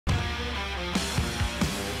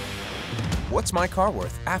What's My Car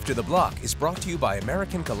Worth After the Block is brought to you by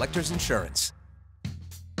American Collectors Insurance.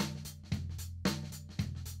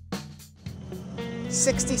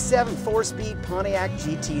 67 4-speed Pontiac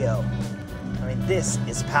GTO. I mean, this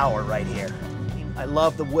is power right here. I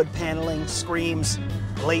love the wood paneling, screams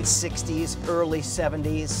late 60s, early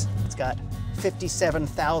 70s. It's got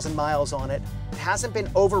 57,000 miles on it. It hasn't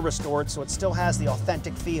been over-restored, so it still has the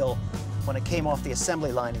authentic feel when it came off the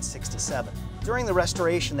assembly line in 67. During the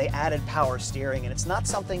restoration, they added power steering, and it's not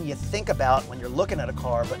something you think about when you're looking at a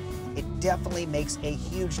car, but it definitely makes a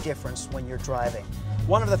huge difference when you're driving.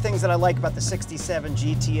 One of the things that I like about the 67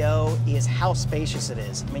 GTO is how spacious it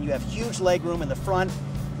is. I mean, you have huge legroom in the front,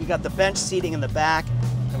 you got the bench seating in the back,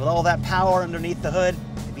 and with all that power underneath the hood,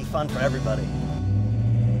 it'd be fun for everybody.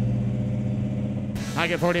 I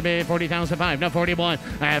get 40,005, no 41.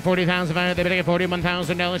 I have 40,005. They get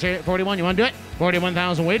 $41,000. 41. You want to do it?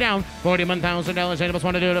 41,000 way down. $41,000. Anybody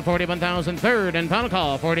want to do it at 41,000? Third and final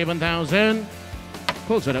call. 41,000.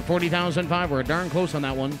 Close it at 40,005. We're darn close on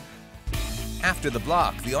that one. After the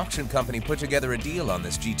block, the auction company put together a deal on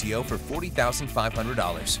this GTO for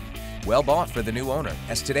 $40,500. Well bought for the new owner,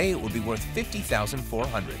 as today it will be worth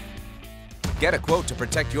 $50,400. Get a quote to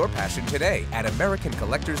protect your passion today at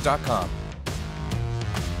AmericanCollectors.com.